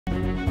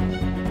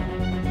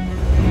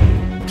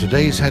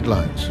today's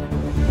headlines.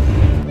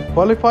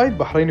 Qualified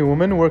Bahraini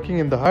women working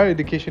in the higher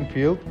education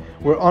field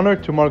were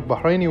honored to mark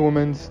Bahraini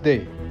Women's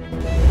Day.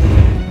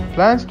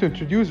 Plans to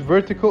introduce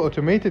vertical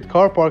automated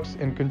car parks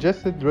in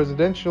congested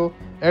residential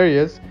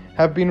areas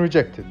have been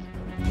rejected.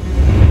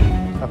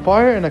 A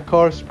fire in a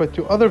car spread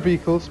to other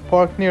vehicles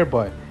parked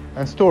nearby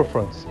and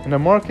storefronts in a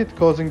market,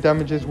 causing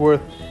damages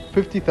worth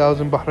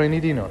 50,000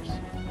 Bahraini dinars.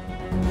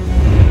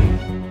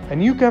 A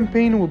new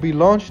campaign will be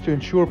launched to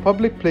ensure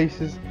public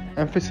places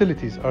and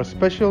facilities are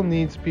special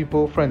needs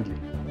people friendly.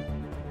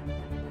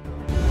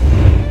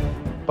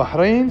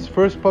 Bahrain's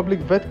first public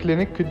vet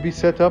clinic could be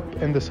set up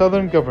in the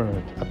southern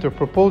governorate after a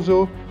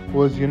proposal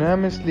was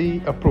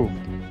unanimously approved.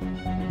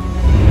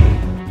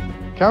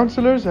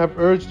 Councillors have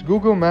urged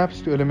Google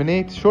Maps to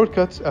eliminate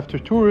shortcuts after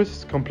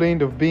tourists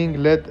complained of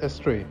being led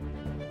astray.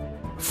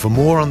 For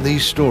more on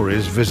these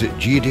stories, visit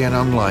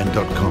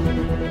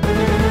GDNOnline.com.